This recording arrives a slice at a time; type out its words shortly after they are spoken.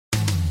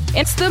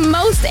It's the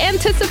most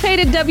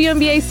anticipated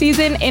WNBA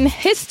season in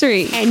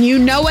history. And you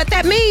know what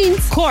that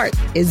means. Court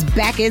is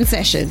back in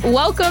session.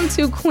 Welcome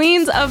to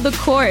Queens of the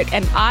Court,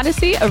 an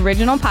Odyssey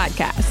original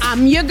podcast.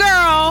 I'm your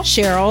girl,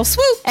 Cheryl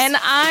Swoops. And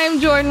I'm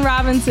Jordan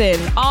Robinson.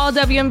 All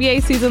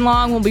WNBA season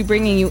long, we'll be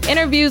bringing you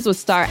interviews with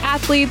star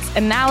athletes,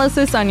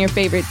 analysis on your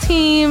favorite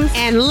teams,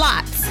 and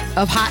lots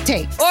of hot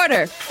takes.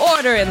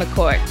 Order in the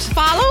court.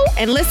 Follow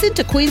and listen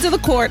to Queens of the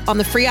Court on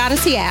the free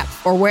Odyssey app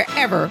or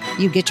wherever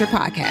you get your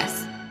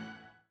podcasts.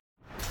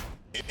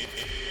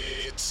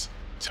 It's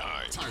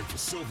time for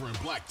Silver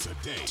and Black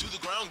today. To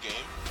the ground game.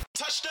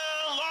 Touchdown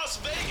Las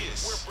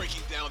Vegas. We're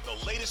breaking down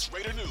the latest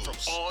Raider news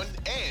from on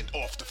and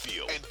off the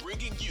field and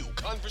bringing you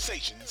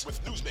conversations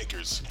with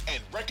newsmakers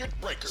and record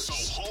breakers.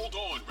 So hold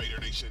on, Raider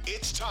Nation.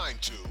 It's time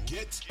to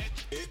get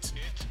it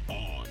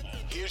on.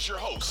 Here's your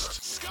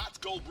hosts, Scott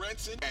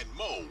Goldbranson and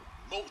Mo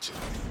Moulton.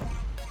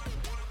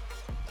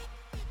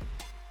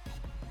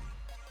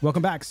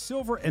 Welcome back,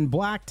 Silver and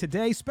Black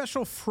today,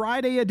 special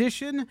Friday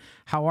edition.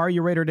 How are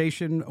you, Raider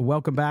Nation?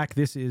 Welcome back.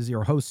 This is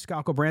your host,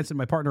 Scott Branson.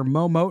 My partner,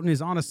 Mo Moulton, is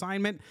on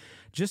assignment.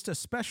 Just a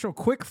special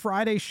quick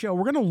Friday show.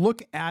 We're going to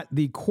look at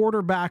the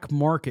quarterback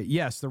market.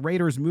 Yes, the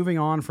Raiders moving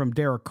on from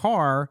Derek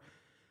Carr.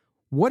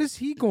 What is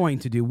he going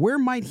to do? Where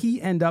might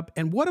he end up?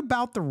 And what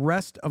about the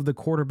rest of the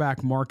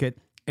quarterback market?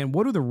 And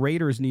what do the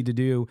Raiders need to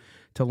do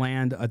to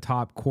land a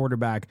top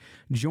quarterback?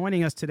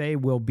 Joining us today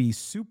will be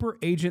super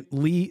agent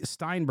Leigh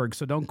Steinberg,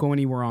 so don't go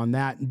anywhere on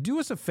that. Do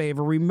us a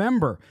favor.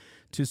 Remember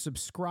to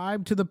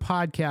subscribe to the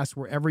podcast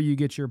wherever you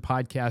get your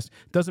podcast.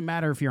 Doesn't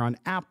matter if you're on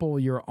Apple,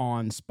 you're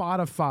on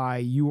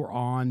Spotify, you're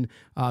on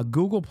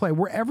Google Play.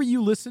 Wherever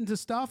you listen to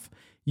stuff,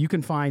 you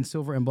can find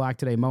Silver and Black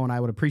today. Mo and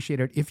I would appreciate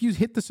it if you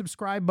hit the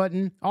subscribe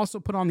button. Also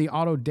put on the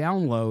auto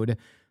download.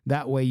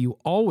 That way you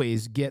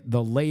always get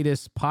the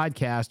latest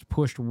podcast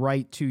pushed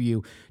right to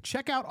you.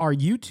 Check out our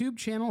YouTube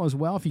channel as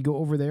well. If you go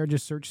over there,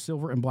 just search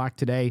Silver and Black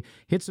today.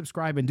 Hit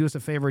subscribe and do us a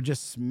favor.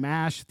 Just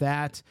smash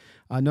that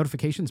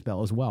notifications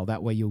bell as well.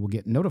 That way you will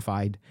get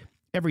notified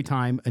every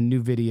time a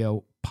new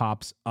video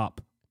pops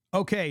up.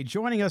 Okay,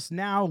 joining us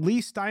now,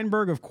 Leigh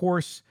Steinberg, of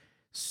course,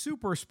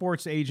 super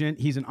sports agent.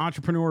 He's an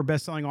entrepreneur,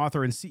 best-selling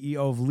author, and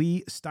CEO of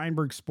Leigh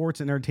Steinberg Sports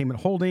and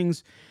Entertainment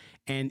Holdings.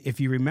 And if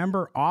you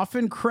remember,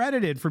 often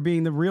credited for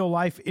being the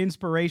real-life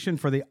inspiration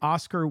for the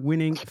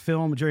Oscar-winning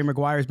film Jerry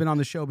Maguire, has been on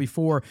the show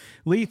before.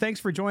 Leigh, thanks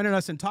for joining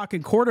us and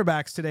talking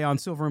quarterbacks today on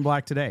Silver and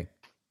Black today.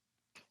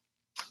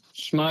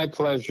 It's my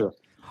pleasure.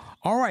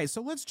 All right,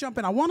 so let's jump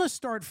in. I want to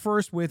start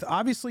first with,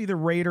 obviously, the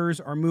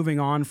Raiders are moving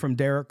on from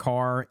Derek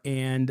Carr,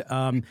 and,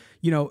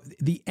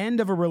 the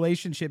end of a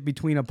relationship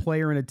between a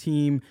player and a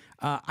team,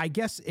 I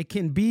guess it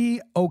can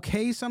be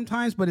okay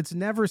sometimes, but it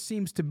never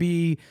seems to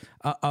be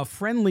a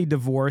friendly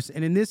divorce.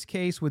 And in this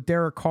case, with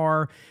Derek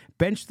Carr,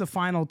 benched the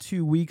final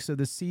 2 weeks of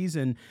the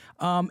season.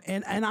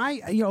 And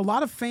I, a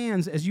lot of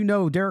fans, as you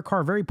know, Derek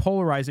Carr, very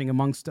polarizing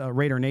amongst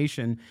Raider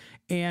Nation.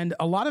 And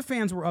a lot of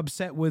fans were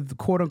upset with,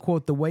 quote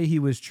unquote, the way he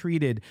was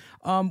treated.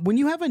 When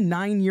you have a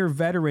 9-year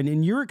veteran,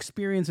 in your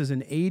experience as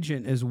an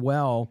agent as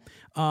well,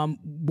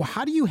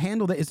 how do you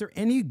handle that? Is there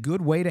any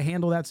good way to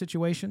handle that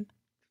situation?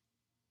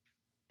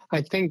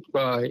 I think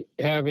by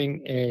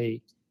having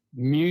a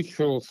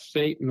mutual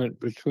statement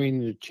between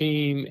the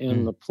team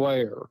and the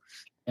player,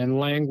 and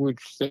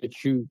language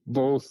that you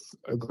both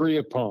agree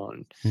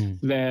upon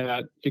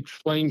that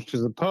explains to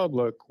the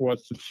public what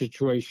the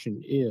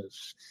situation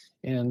is.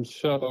 And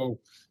so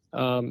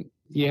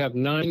you have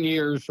 9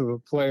 years of a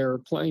player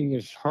playing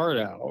his heart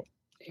out.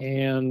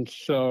 And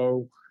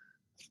so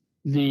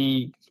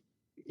you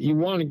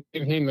want to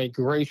give him a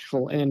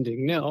graceful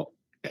ending. Now,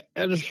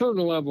 at a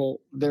certain level,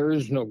 there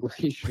is no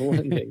graceful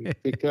ending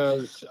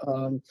because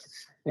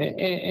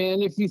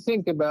and if you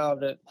think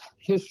about it,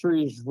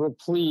 history is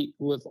replete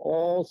with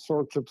all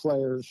sorts of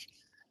players.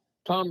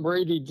 Tom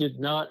Brady did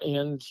not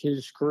end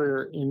his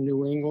career in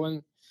New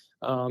England.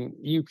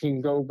 You can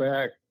go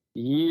back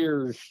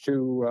years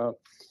to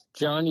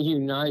Johnny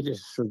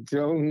Unitas or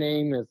Joe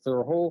Namath. There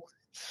are a whole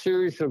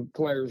series of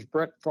players.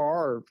 Brett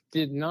Favre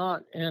did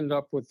not end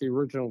up with the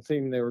original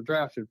team they were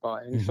drafted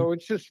by. And so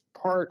it's just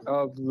part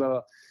of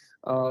the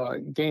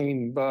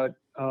game. But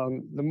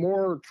the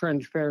more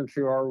transparent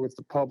you are with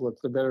the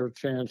public, the better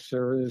chance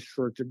there is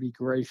for it to be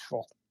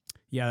graceful.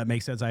 Yeah, that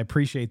makes sense. I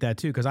appreciate that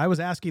too, because I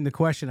was asking the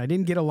question. I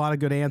didn't get a lot of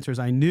good answers.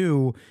 I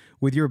knew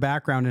with your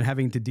background and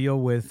having to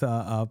deal with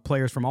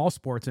players from all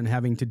sports and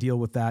having to deal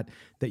with that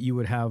you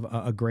would have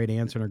a great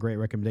answer and a great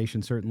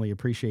recommendation. Certainly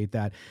appreciate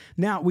that.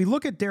 Now, we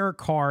look at Derek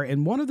Carr,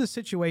 and one of the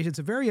situations, it's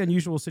a very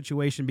unusual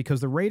situation because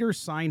the Raiders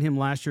signed him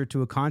last year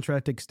to a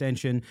contract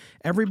extension.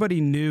 Everybody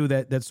knew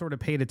that sort of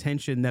paid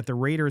attention that the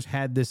Raiders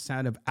had this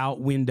kind of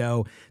out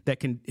window that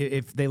can,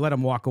 if they let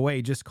him walk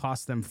away, just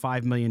cost them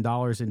 $5 million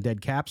in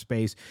dead cap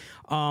space.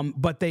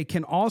 But they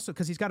can also,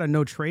 because he's got a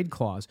no trade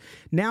clause.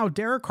 Now,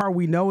 Derek Carr,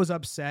 we know, is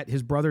upset.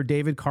 His brother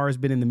David Carr has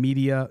been in the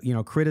media,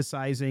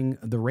 criticizing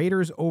the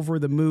Raiders over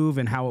the move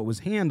and how it was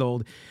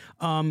handled.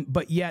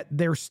 But yet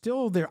there's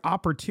still the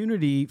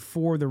opportunity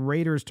for the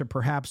Raiders to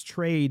perhaps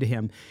trade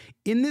him.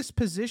 In this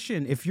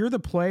position, if you're the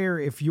player,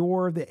 if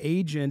you're the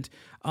agent,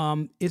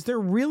 is there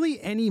really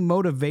any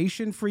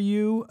motivation for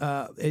you?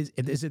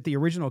 Is it the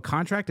original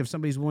contract if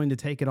somebody's willing to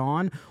take it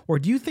on? Or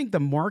do you think the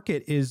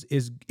market is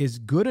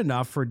good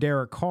enough for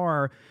Derek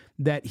Carr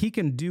that he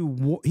could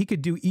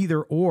do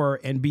either or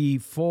and be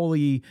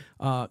fully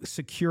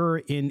secure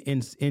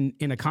in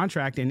a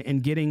contract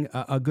and getting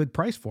a good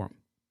price for him?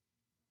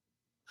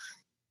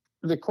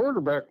 The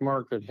quarterback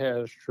market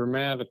has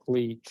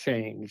dramatically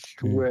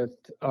changed with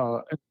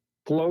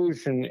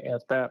explosion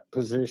at that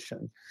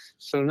position.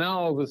 So now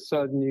all of a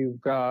sudden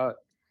you've got,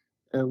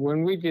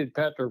 when we did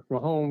Patrick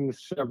Mahomes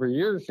several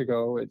years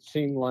ago, it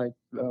seemed like,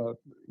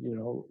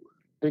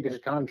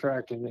 biggest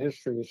contract in the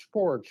history of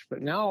sports.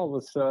 But now all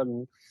of a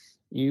sudden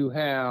you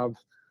have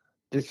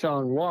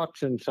Deshaun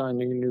Watson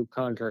signing a new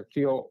contract.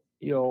 You'll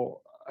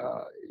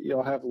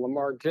have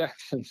Lamar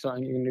Jackson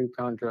signing a new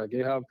contract.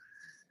 You have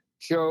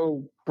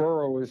Joe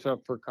Burrow is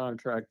up for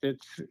contract.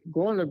 It's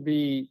going to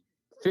be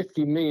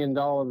 $50 million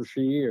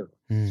a year.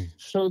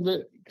 So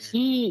the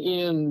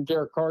key in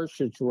Derek Carr's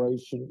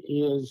situation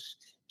is,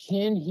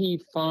 can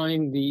he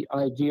find the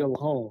ideal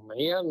home?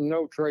 He has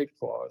no trade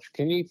clause.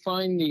 Can he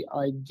find the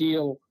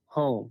ideal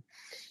home?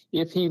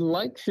 If he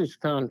likes his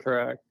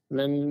contract,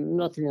 then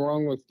nothing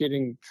wrong with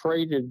getting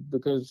traded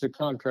because the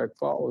contract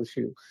follows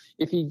you.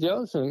 If he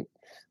doesn't,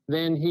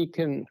 then he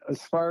can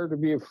aspire to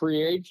be a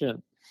free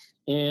agent.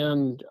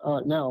 And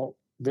now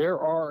there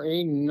are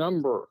a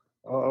number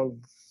of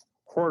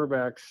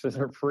quarterbacks that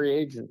are free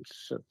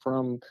agents,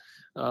 from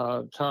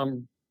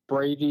Tom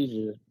Brady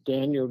to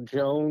Daniel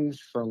Jones,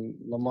 from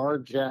Lamar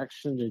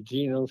Jackson to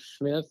Geno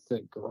Smith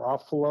to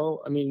Garoppolo.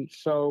 I mean,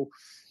 so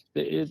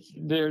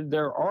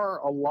there are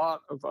a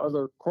lot of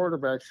other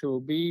quarterbacks who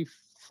will be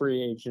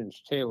free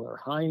agents. Taylor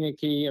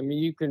Heineke. I mean,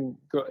 you can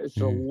go. It's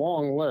a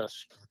long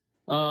list.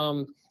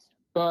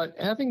 But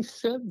having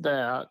said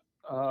that,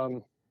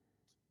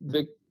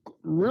 the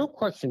real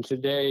question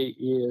today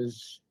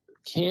is,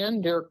 can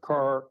Derek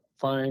Carr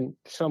find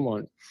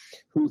someone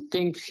who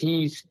thinks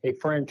he's a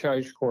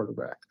franchise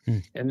quarterback?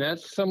 And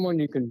that's someone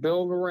you can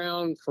build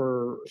around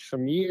for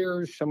some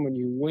years, someone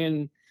you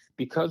win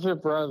because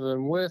of rather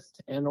than with,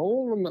 and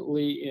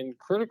ultimately in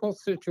critical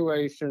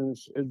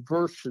situations,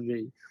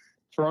 adversity,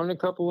 throwing a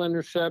couple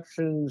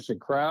interceptions, the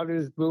crowd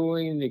is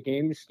booing, the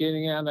game is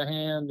getting out of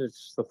hand,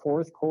 it's the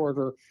fourth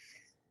quarter.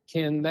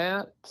 Can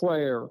that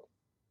player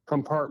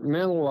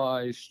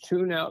compartmentalize,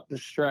 tune out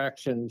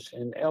distractions,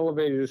 and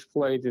elevate his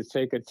play to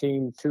take a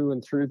team to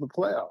and through the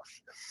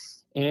playoffs?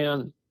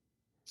 And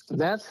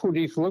that's what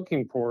he's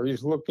looking for.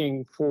 He's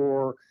looking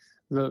for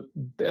the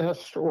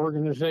best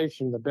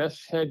organization, the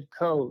best head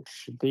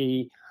coach,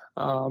 the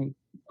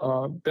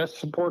best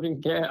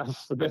supporting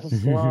cast, the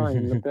best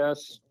line, the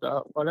best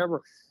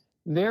whatever.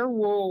 There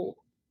will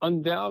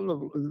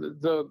undoubtedly,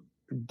 the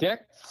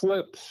deck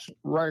flips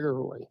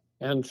regularly.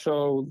 And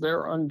so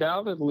there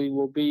undoubtedly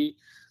will be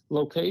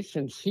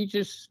locations. He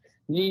just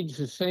needs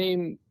the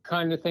same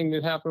kind of thing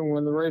that happened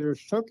when the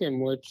Raiders took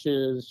him, which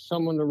is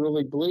someone to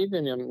really believe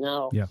in him.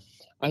 Now,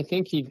 I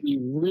think he'd be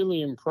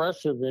really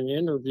impressive in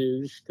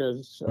interviews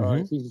because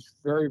he's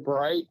very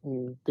bright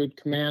and good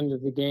command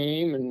of the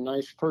game and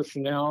nice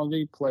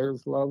personality.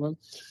 Players love him.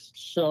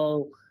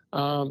 So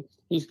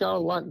he's got a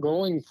lot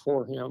going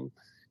for him.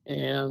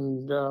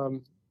 And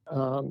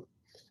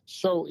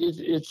so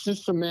it's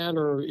just a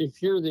matter of,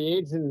 if you're the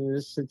agent in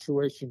this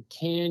situation,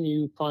 can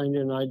you find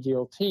an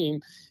ideal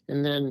team?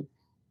 And then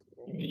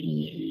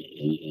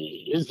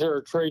is there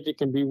a trade that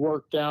can be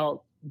worked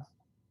out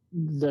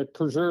that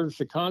preserves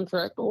the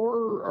contract,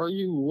 or are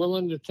you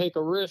willing to take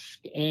a risk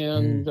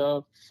and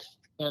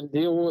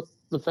deal with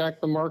the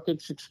fact the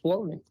market's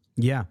exploding?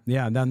 Yeah.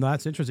 No,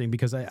 that's interesting,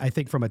 because I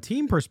think from a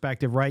team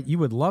perspective, right, you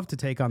would love to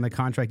take on the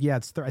contract. Yeah,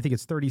 I think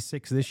it's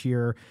 36 this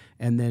year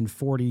and then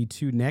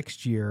 42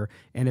 next year.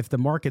 And if the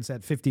market's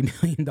at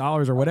 $50 million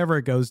or whatever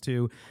it goes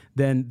to,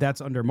 then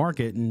that's under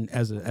market. And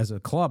as a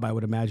club, I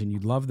would imagine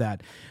you'd love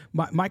that.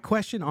 My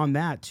question on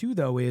that too,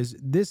 though, is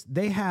this: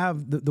 they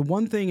have the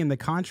one thing in the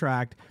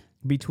contract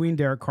between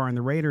Derek Carr and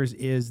the Raiders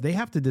is they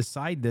have to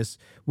decide this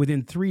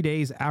within 3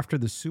 days after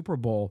the Super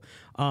Bowl.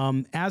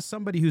 As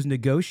somebody who's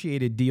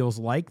negotiated deals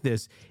like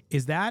this,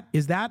 is that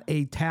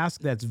a task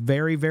that's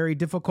very, very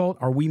difficult?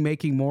 Are we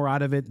making more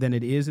out of it than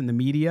it is in the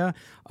media?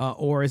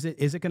 Or is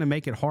it going to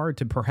make it hard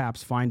to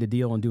perhaps find a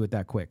deal and do it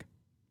that quick?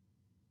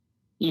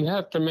 You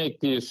have to make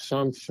the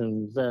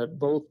assumption that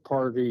both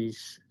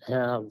parties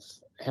have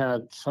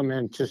had some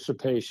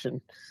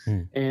anticipation.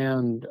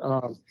 And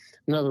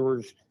in other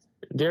words,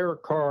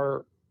 Derek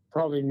Carr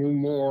probably knew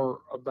more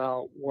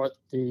about what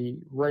the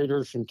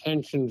Raiders'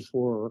 intentions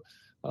were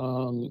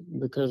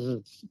because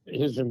of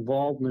his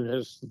involvement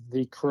as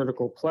the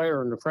critical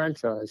player in the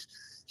franchise.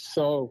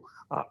 So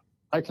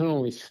I can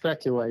only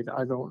speculate.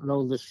 I don't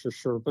know this for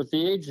sure, but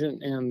the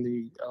agent and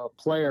the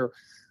player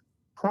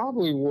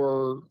probably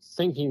were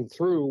thinking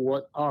through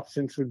what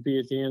options would be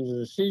at the end of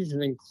the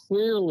season, and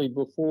clearly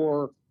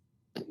before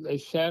they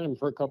sat him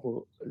for a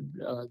couple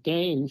of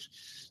games,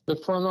 the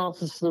front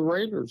office of the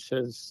Raiders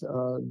has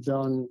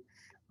done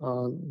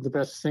the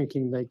best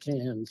thinking they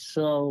can.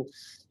 So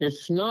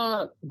it's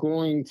not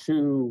going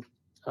to.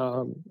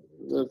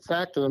 The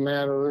fact of the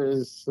matter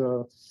is,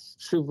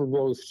 Super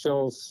Bowl is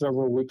still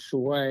several weeks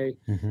away,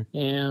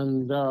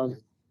 and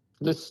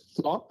this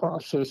thought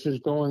process is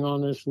going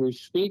on as we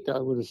speak, I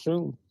would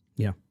assume.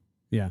 Yeah.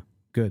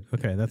 Good.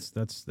 Okay.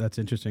 That's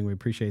interesting. We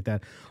appreciate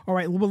that. All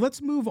right. Well, let's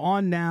move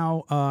on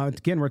now.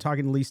 Again, we're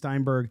talking to Lee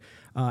Steinberg,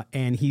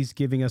 and he's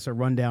giving us a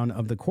rundown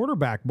of the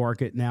quarterback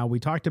market. Now,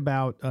 we talked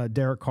about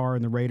Derek Carr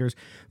and the Raiders.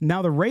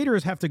 Now, the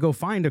Raiders have to go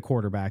find a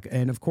quarterback.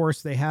 And of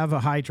course, they have a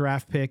high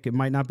draft pick. It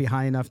might not be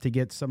high enough to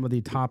get some of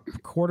the top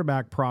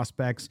quarterback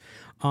prospects.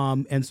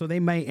 And so they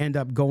may end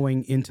up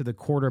going into the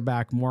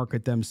quarterback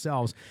market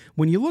themselves.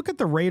 When you look at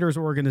the Raiders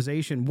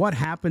organization, what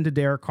happened to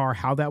Derek Carr,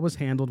 how that was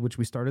handled, which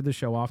we started the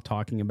show off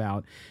talking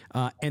about.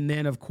 And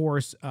then, of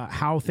course,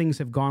 how things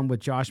have gone with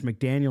Josh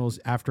McDaniels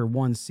after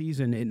one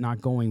season, it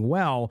not going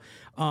well.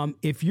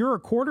 If you're a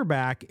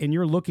quarterback and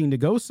you're looking to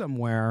go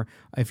somewhere,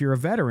 if you're a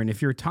veteran,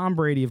 if you're Tom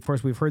Brady, of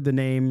course, we've heard the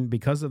name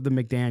because of the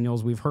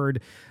McDaniels. We've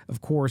heard,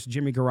 of course,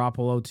 Jimmy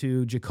Garoppolo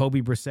too,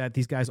 Jacoby Brissett.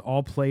 These guys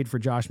all played for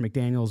Josh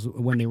McDaniels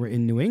when they were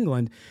in New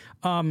England.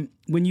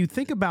 When you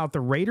think about the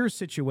Raiders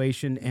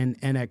situation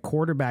and at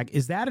quarterback,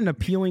 is that an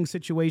appealing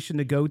situation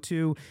to go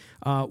to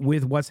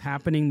with what's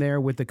happening there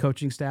with the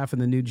coaching staff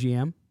and the new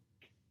GM?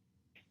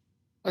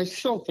 I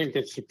still think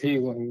it's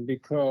appealing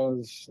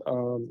because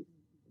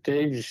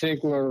Dave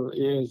Ziegler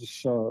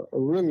is a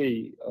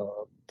really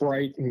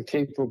bright and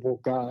capable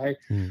guy.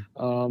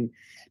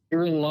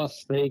 Here in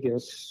Las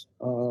Vegas,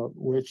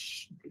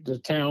 which the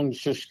town's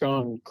just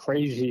gone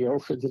crazy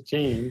over the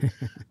team,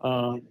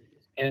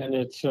 and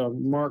it's a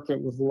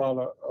market with a lot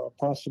of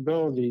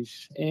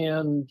possibilities.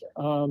 And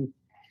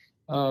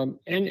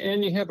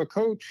you have a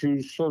coach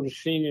who's sort of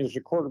seen as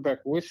a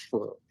quarterback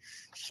whisperer.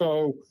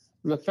 So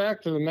the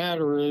fact of the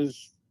matter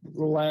is,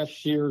 the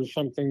last year is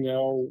something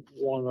they'll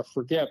want to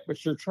forget,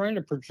 but you're trying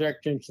to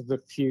project into the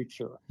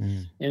future.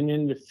 And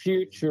in the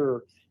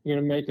future, you're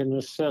going to make an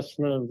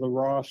assessment of the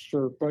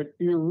roster, but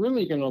you're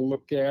really going to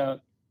look at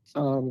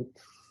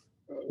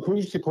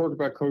who's the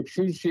quarterback coach,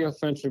 who's the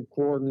offensive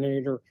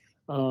coordinator.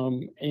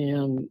 And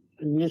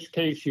in this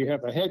case, you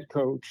have a head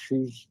coach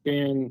who's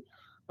been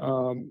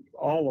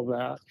all of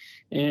that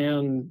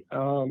and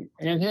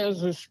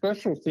has a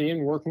specialty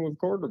in working with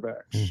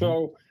quarterbacks.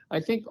 So I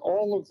think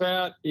all of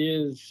that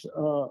is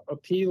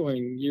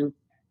appealing. You're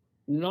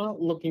not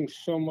looking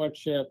so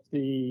much at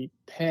the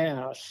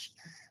past,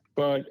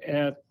 but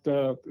at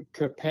the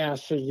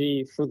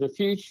capacity for the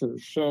future.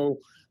 So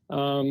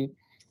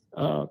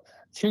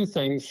two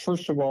things.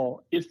 First of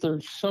all, if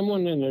there's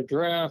someone in a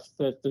draft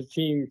that the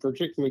team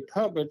particularly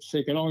covets,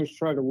 they can always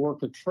try to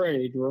work a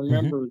trade.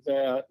 Remember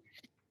that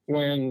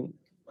when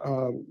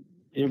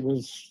it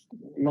was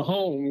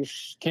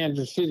Mahomes,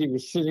 Kansas City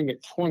was sitting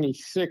at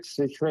 26.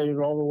 They traded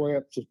all the way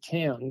up to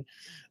 10.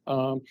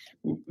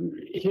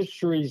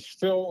 History is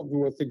filled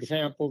with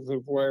examples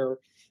of where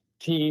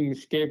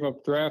teams gave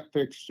up draft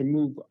picks to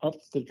move up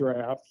the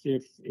draft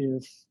if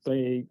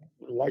they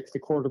like the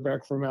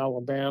quarterback from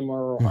Alabama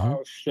or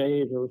Ohio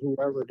State or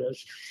whoever it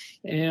is.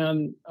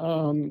 And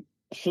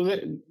so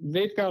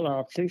they've got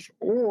options.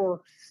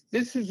 Or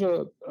this is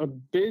a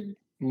big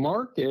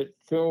market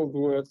filled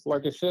with,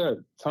 like I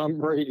said, Tom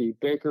Brady,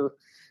 Baker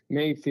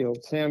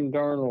Mayfield, Sam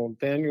Darnold,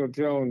 Daniel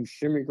Jones,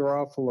 Jimmy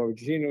Garoppolo,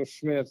 Geno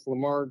Smith,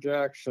 Lamar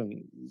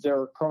Jackson,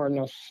 Derek Carr.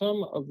 Now,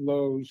 some of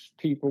those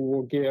people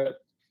will get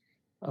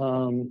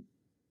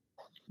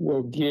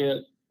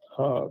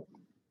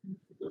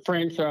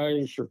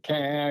franchised or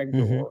tagged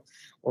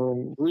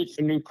or reach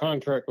a new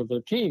contract with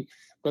their team,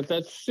 but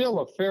that's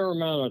still a fair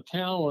amount of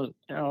talent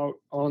out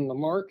on the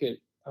market,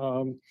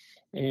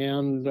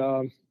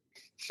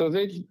 so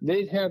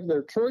they'd have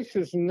their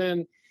choices. And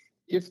then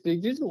if they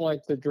didn't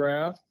like the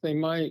draft, they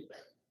might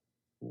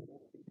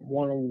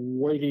want to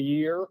wait a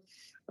year,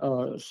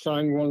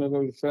 sign one of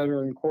those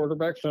veteran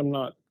quarterbacks. I'm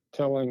not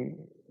telling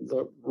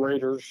the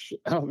Raiders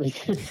how they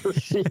can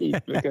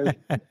proceed because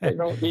they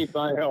don't need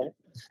my help.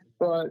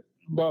 But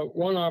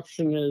one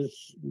option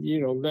is,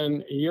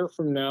 then a year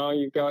from now,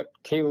 you've got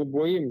Caleb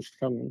Williams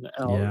coming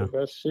out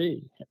of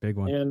SC. Big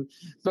one. And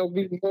there'll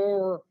be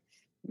more.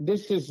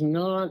 This is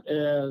not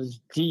as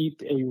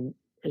deep a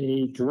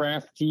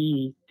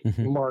draftee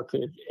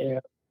market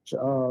as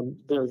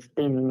there's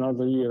been in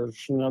other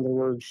years. In other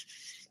words,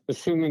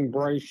 assuming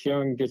Bryce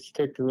Young gets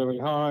picked really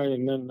high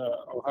and then the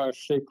Ohio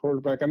State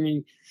quarterback.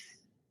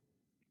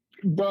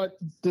 But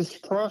this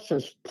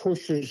process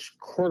pushes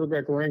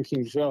quarterback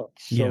rankings up.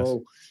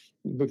 So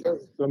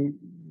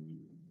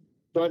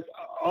but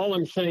all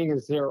I'm saying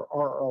is there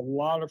are a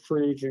lot of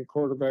free agent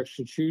quarterbacks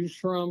to choose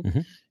from.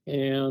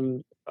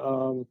 And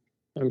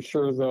I'm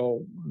sure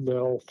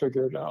they'll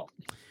figure it out.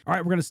 All right,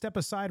 we're going to step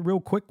aside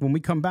real quick. When we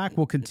come back,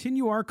 we'll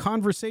continue our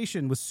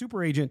conversation with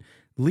super agent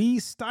Lee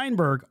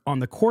Steinberg on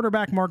the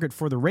quarterback market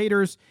for the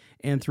Raiders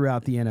and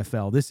throughout the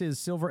NFL. This is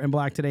Silver and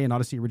Black Today, an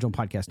Odyssey original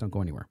podcast. Don't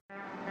go anywhere.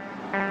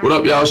 What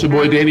up, y'all? It's your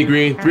boy Danny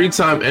Green,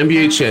 3-time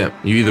NBA champ.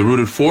 You either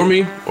rooted for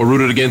me or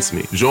rooted against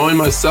me. Join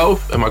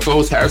myself and my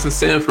co-host Harrison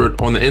Sanford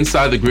on the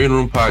Inside the Green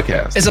Room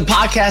podcast. It's a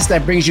podcast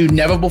that brings you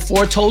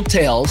never-before-told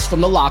tales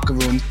from the locker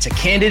room to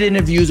candid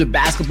interviews with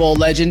basketball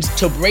legends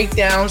to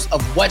breakdowns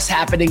of what's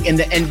happening in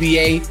the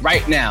NBA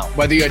right now.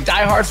 Whether you're a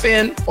diehard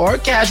fan or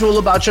casual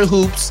about your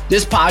hoops,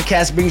 this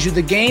podcast brings you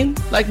the game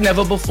like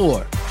never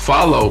before.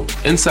 Follow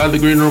Inside the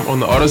Green Room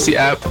on the Odyssey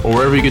app or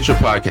wherever you get your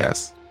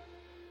podcasts.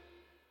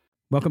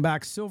 Welcome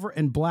back, Silver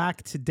and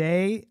Black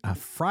Today, a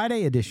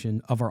Friday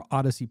edition of our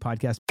Odyssey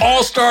podcast.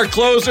 All-star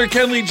closer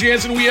Kenley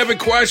Jansen, we have a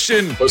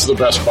question. What's the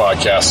best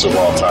podcast of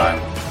all time?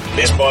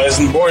 Baseball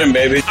isn't boring,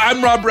 baby.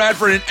 I'm Rob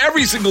Bradford, and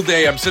every single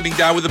day I'm sitting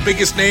down with the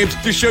biggest names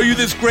to show you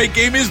this great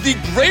game is the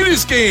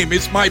greatest game.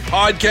 It's my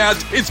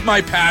podcast. It's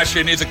my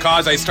passion. It's a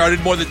cause I started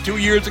more than 2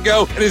 years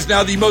ago and is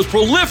now the most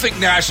prolific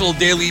national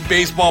daily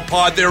baseball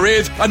pod there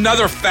is.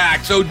 Another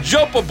fact. So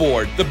jump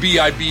aboard the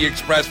BIB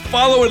Express.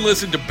 Follow and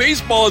listen to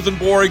Baseball Isn't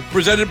Boring,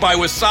 presented by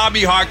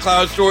Wasabi Hot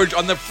Cloud Storage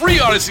on the free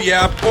Odyssey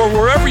app or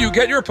wherever you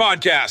get your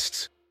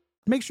podcasts.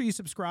 Make sure you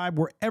subscribe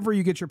wherever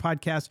you get your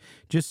podcast.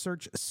 Just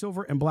search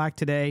Silver and Black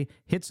Today,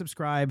 hit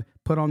subscribe,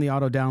 put on the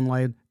auto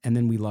download, and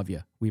then we love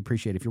you. We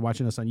appreciate it. If you're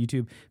watching us on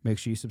YouTube, make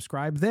sure you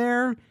subscribe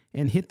there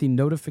and hit the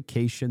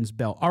notifications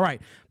bell. All right,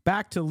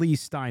 back to Lee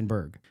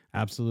Steinberg.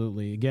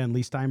 Absolutely. Again,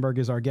 Lee Steinberg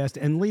is our guest.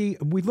 And Lee,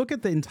 we look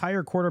at the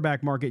entire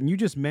quarterback market, and you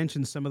just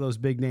mentioned some of those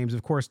big names.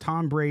 Of course,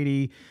 Tom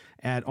Brady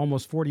at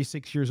almost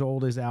 46 years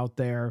old is out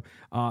there.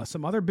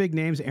 Some other big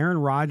names, Aaron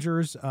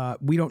Rodgers.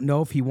 We don't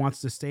know if he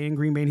wants to stay in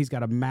Green Bay. He's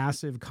got a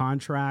massive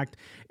contract.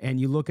 And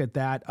you look at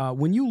that.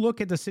 When you look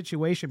at the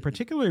situation,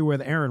 particularly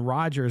with Aaron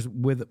Rodgers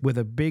with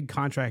a big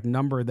contract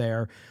number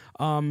there,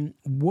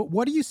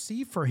 what do you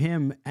see for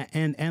him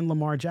and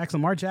Lamar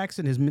Jackson? Lamar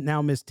Jackson has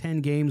now missed 10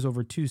 games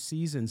over 2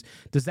 seasons.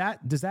 Does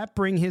that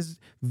bring his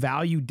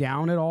value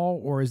down at all,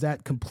 or is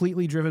that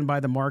completely driven by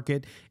the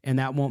market and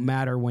that won't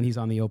matter when he's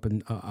on the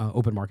open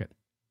market?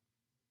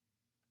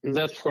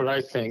 That's what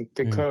I think,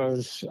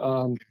 because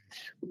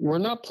we're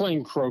not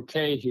playing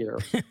croquet here.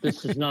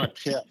 This is not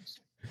chess.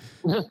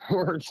 In other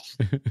words,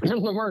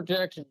 Lamar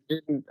Jackson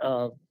didn't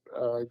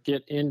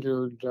get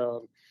injured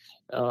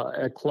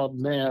at Club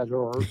Med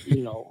or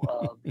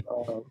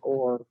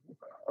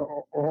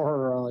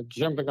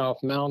jumping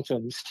off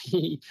mountains.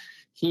 He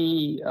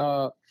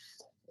got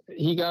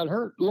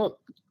hurt. Look,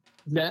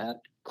 that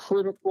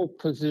critical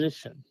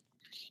position,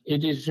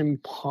 it is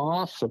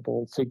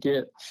impossible to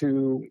get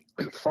too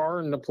far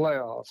in the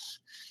playoffs.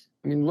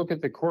 I mean, look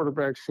at the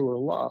quarterbacks who are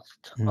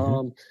left.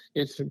 Mm-hmm.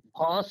 It's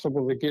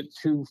impossible to get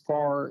too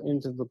far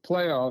into the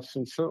playoffs,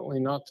 and certainly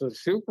not to the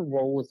Super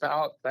Bowl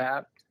without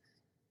that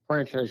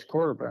franchise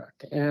quarterback.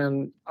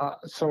 And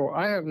so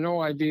I have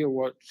no idea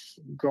what's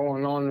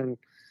going on in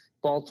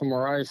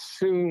Baltimore. I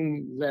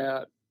assume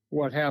that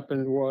what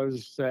happened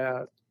was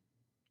that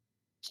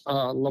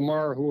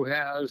Lamar, who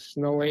has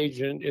no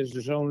agent, is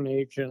his own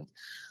agent,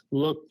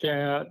 looked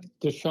at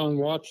Deshaun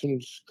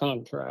Watson's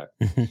contract.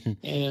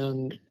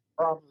 And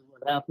probably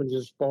what happened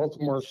is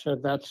Baltimore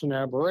said, that's an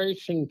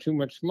aberration, too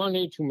much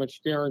money, too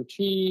much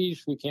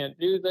guarantees, we can't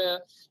do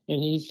that.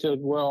 And he said,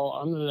 well,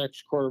 I'm the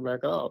next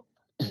quarterback up.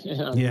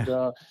 And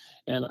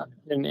an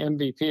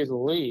MVP of the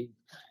league.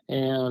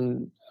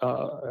 And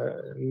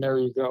there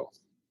you go.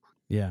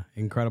 Yeah,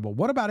 incredible.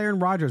 What about Aaron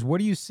Rodgers? What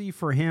do you see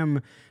for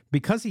him?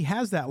 Because he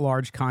has that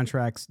large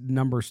contract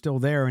number still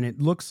there, and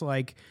it looks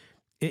like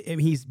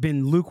he's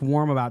been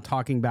lukewarm about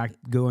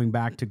going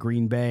back to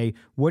Green Bay.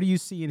 What do you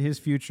see in his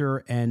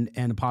future and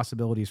the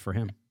possibilities for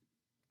him?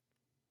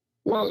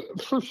 Well,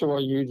 first of all,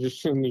 you'd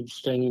assume he'd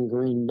stay in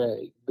Green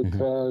Bay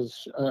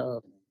because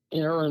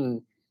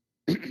Aaron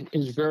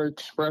is very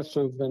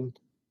expressive and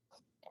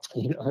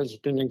has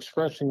been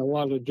expressing a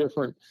lot of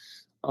different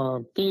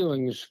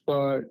feelings,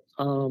 but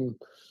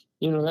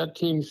that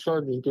team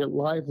started to get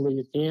lively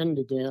at the end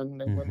again.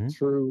 They went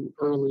through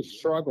early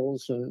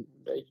struggles and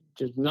they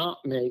did not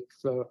make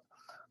the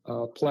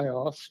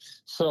playoffs.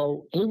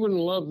 So he wouldn't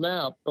love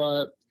that,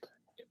 but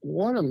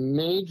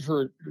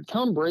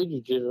Tom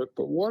Brady did it,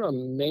 but what a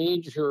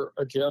major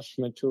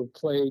adjustment to have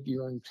played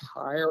your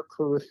entire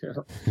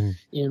career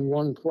in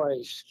one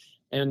place.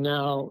 And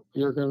now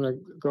you're going to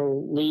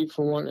go leave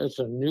for one. It's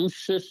a new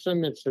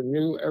system. It's a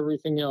new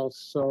everything else.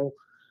 So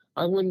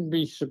I wouldn't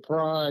be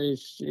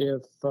surprised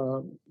if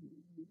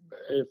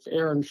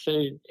Aaron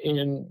stayed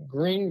in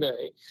Green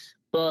Bay.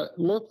 But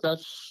look,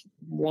 that's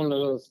one of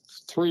the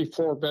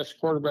 3-4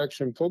 best quarterbacks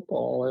in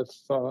football. If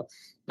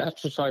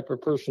that's the type of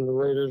person the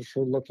Raiders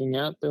are looking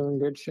at, they're in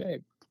good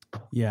shape.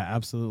 Yeah,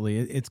 absolutely.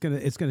 It's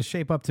gonna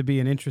shape up to be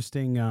an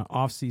interesting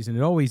offseason.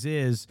 It always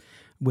is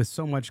with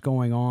so much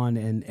going on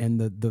and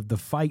the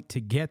fight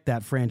to get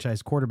that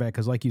franchise quarterback,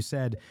 because like you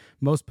said,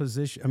 most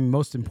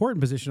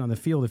important position on the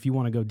field if you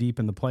want to go deep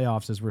in the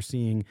playoffs, as we're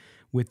seeing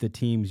with the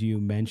teams you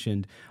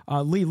mentioned.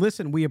 Lee,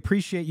 listen, we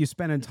appreciate you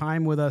spending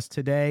time with us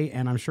today,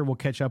 and I'm sure we'll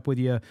catch up with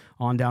you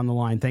on down the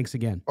line. Thanks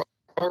again.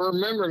 I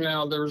remember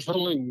now, there's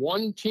only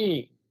one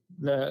team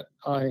that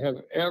I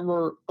have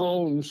ever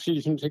owned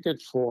season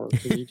tickets for.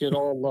 So you get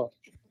all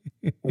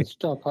the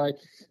stuff. I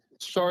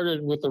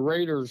started with the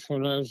Raiders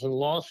when I was in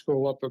law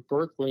school up at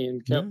Berkeley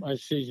and kept my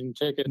season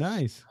tickets.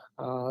 Nice.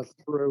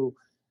 Through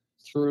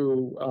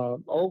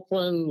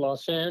Oakland,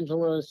 Los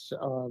Angeles.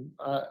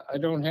 I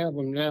don't have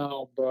them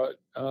now, but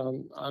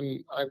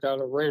I've got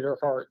a Raider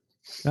heart.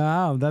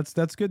 Oh,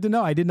 that's good to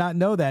know. I did not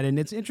know that. And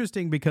it's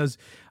interesting because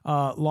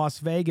Las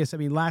Vegas, I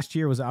mean, last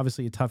year was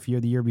obviously a tough year.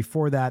 The year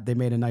before that, they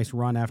made a nice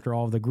run after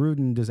all of the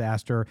Gruden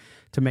disaster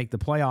to make the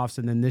playoffs.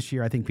 And then this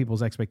year, I think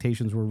people's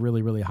expectations were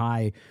really, really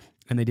high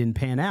and they didn't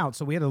pan out.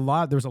 So there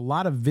was a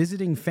lot of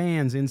visiting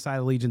fans inside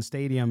Allegiant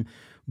Stadium.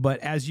 But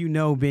as you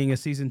know, being a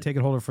season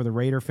ticket holder for the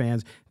Raider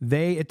fans,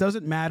 it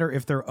doesn't matter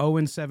if they're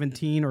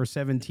 0-17 or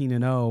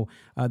 17-0.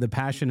 The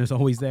passion is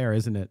always there,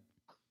 isn't it?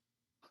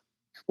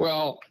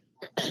 Well,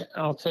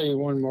 I'll tell you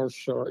one more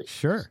story.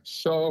 Sure.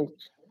 So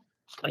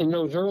in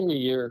those early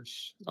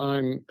years,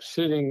 I'm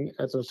sitting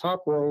at the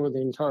top row of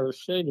the entire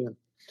stadium,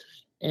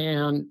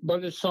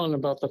 but it's on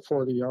about the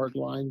 40-yard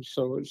line,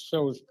 so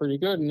it's pretty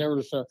good. And there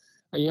was a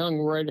young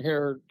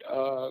red-haired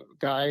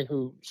guy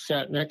who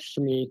sat next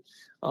to me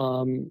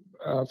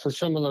for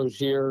some of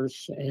those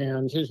years,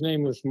 and his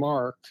name was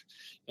Mark,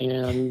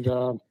 and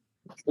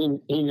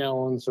he now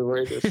owns the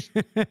Raiders.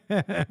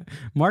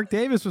 Mark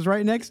Davis was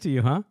right next to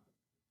you, huh?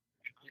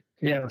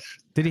 Yes.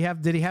 Did he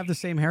have the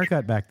same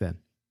haircut back then?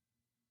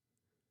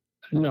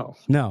 No.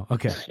 No.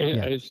 Okay.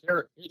 His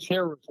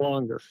hair was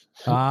longer.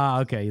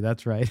 Okay.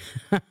 That's right.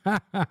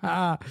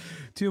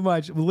 Too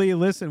much. Lee,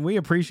 listen, we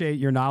appreciate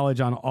your knowledge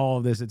on all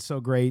of this. It's so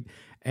great.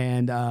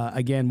 And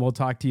again, we'll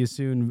talk to you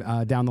soon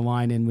down the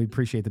line, and we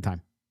appreciate the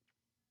time.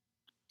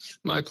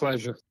 My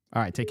pleasure.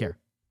 All right. Take care.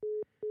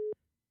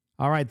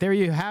 All right, there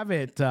you have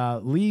it.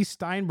 Lee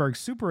Steinberg,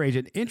 super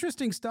agent.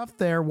 Interesting stuff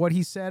there, what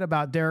he said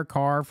about Derek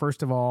Carr,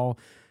 first of all.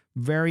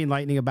 Very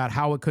enlightening about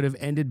how it could have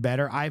ended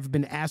better. I've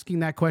been asking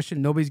that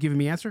question. Nobody's giving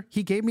me an answer.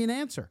 He gave me an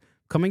answer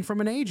coming from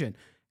an agent.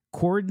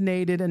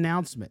 Coordinated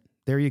announcement.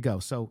 There you go.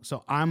 So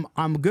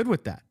I'm good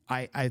with that.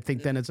 I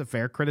think then it's a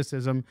fair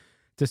criticism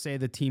to say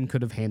the team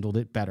could have handled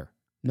it better.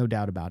 No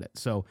doubt about it.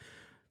 So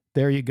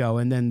there you go.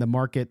 And then the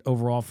market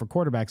overall for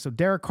quarterbacks. So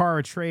Derek Carr,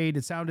 a trade,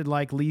 it sounded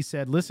like Lee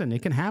said, listen,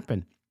 it can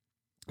happen.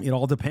 It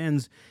all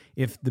depends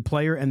if the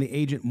player and the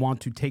agent want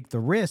to take the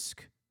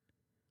risk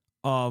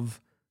of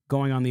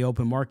going on the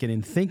open market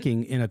and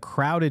thinking in a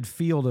crowded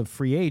field of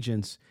free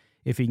agents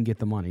if he can get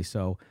the money.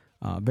 So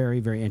very,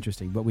 very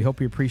interesting. But we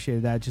hope you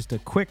appreciated that. Just a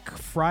quick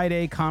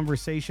Friday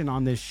conversation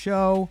on this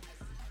show.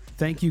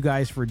 Thank you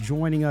guys for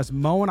joining us.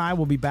 Mo and I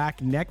will be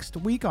back next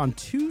week on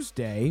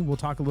Tuesday. We'll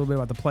talk a little bit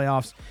about the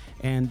playoffs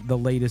and the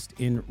latest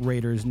in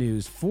Raiders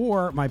news.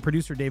 For my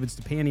producer, David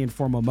Stepani, and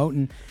for Mo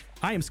Moten,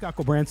 I am Scott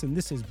Branson.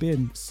 This has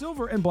been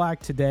Silver and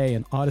Black Today,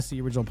 an Odyssey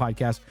original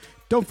podcast.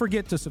 Don't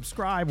forget to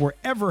subscribe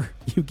wherever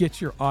you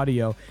get your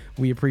audio.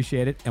 We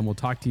appreciate it, and we'll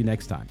talk to you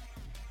next time.